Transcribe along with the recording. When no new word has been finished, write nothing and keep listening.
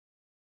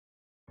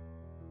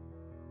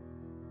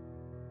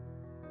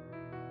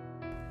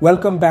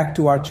Welcome back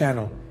to our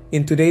channel.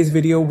 In today's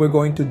video, we're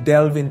going to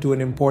delve into an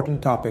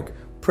important topic,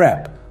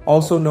 PrEP,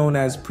 also known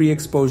as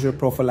pre-exposure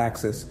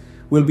prophylaxis.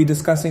 We'll be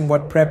discussing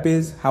what PrEP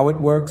is, how it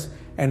works,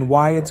 and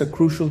why it's a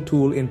crucial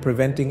tool in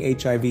preventing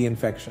HIV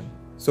infection.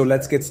 So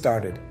let's get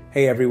started.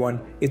 Hey everyone,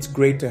 it's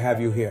great to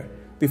have you here.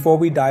 Before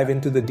we dive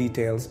into the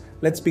details,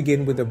 let's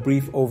begin with a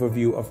brief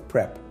overview of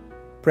PrEP.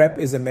 PrEP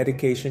is a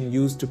medication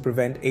used to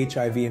prevent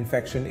HIV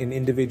infection in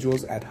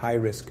individuals at high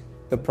risk.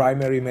 The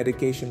primary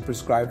medication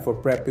prescribed for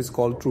PrEP is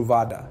called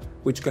Truvada,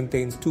 which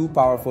contains two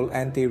powerful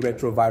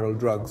antiretroviral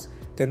drugs,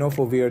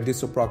 tenofovir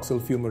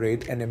disoproxil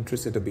fumarate and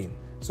emtricitabine.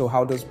 So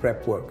how does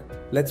PrEP work?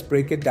 Let's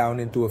break it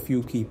down into a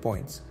few key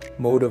points.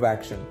 Mode of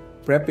action.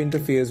 PrEP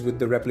interferes with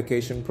the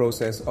replication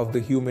process of the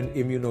human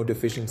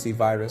immunodeficiency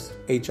virus,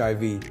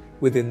 HIV,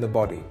 within the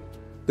body.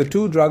 The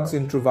two drugs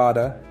in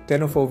Truvada,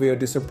 tenofovir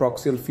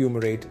disoproxil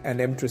fumarate and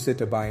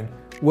emtricitabine,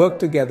 work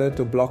together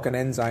to block an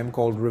enzyme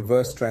called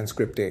reverse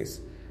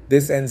transcriptase.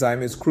 This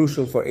enzyme is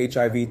crucial for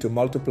HIV to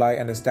multiply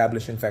and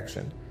establish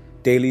infection.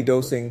 Daily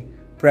dosing.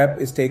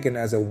 PrEP is taken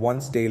as a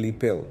once-daily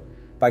pill.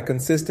 By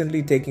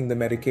consistently taking the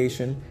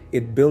medication,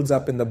 it builds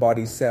up in the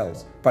body's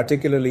cells,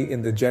 particularly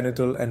in the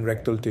genital and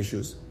rectal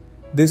tissues.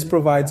 This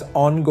provides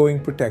ongoing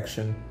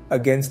protection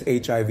against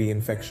HIV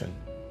infection.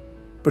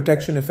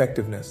 Protection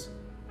effectiveness.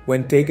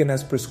 When taken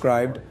as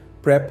prescribed,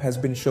 PrEP has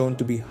been shown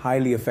to be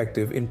highly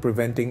effective in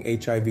preventing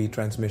HIV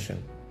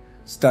transmission.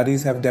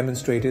 Studies have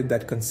demonstrated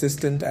that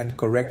consistent and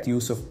correct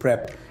use of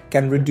PrEP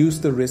can reduce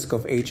the risk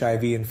of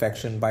HIV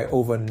infection by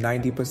over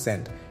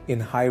 90% in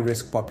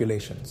high-risk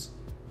populations.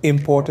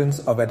 Importance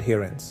of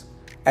adherence.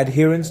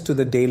 Adherence to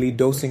the daily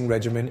dosing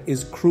regimen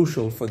is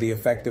crucial for the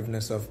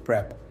effectiveness of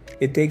PrEP.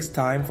 It takes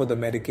time for the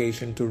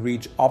medication to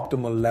reach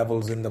optimal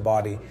levels in the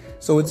body,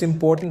 so it's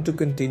important to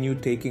continue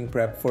taking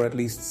PrEP for at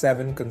least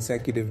 7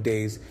 consecutive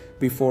days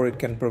before it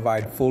can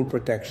provide full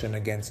protection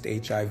against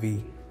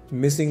HIV.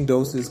 Missing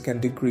doses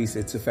can decrease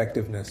its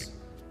effectiveness.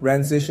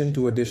 Transition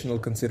to additional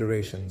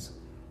considerations.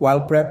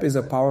 While PrEP is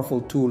a powerful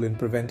tool in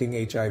preventing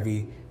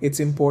HIV, it's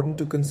important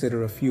to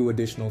consider a few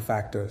additional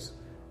factors.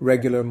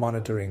 Regular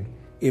monitoring.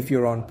 If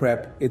you're on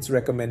PrEP, it's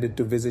recommended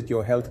to visit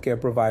your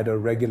healthcare provider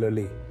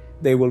regularly.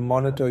 They will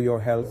monitor your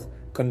health,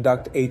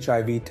 conduct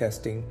HIV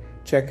testing,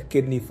 check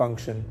kidney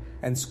function,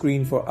 and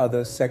screen for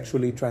other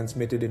sexually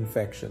transmitted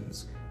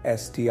infections,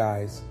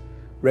 STIs.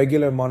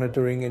 Regular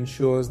monitoring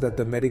ensures that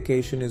the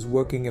medication is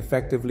working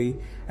effectively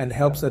and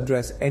helps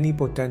address any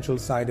potential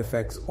side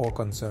effects or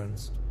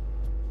concerns.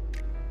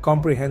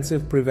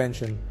 Comprehensive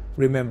prevention.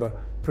 Remember,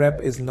 PrEP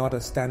is not a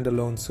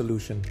standalone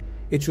solution.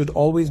 It should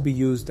always be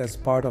used as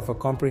part of a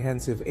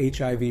comprehensive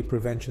HIV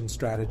prevention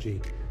strategy.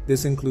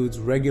 This includes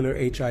regular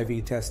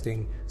HIV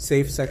testing,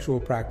 safe sexual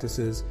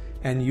practices,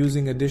 and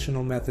using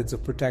additional methods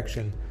of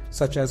protection,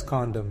 such as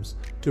condoms,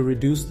 to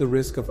reduce the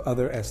risk of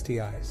other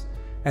STIs.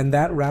 And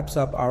that wraps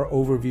up our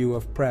overview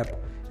of PrEP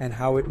and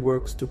how it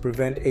works to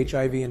prevent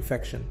HIV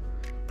infection.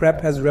 PrEP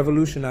has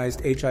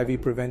revolutionized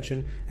HIV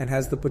prevention and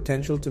has the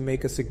potential to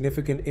make a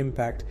significant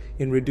impact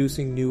in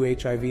reducing new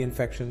HIV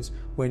infections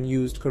when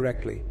used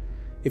correctly.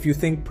 If you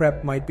think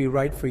PrEP might be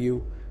right for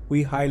you,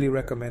 we highly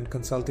recommend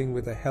consulting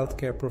with a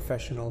healthcare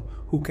professional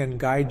who can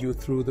guide you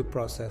through the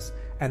process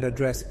and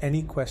address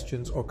any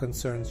questions or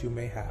concerns you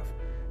may have.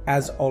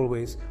 As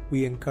always,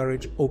 we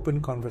encourage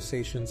open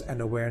conversations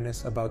and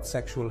awareness about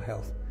sexual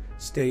health.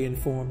 Stay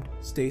informed,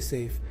 stay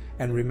safe,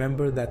 and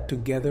remember that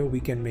together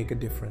we can make a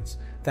difference.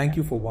 Thank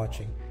you for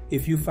watching.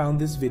 If you found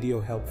this video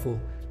helpful,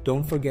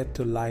 don't forget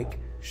to like,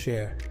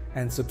 share,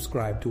 and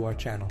subscribe to our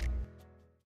channel.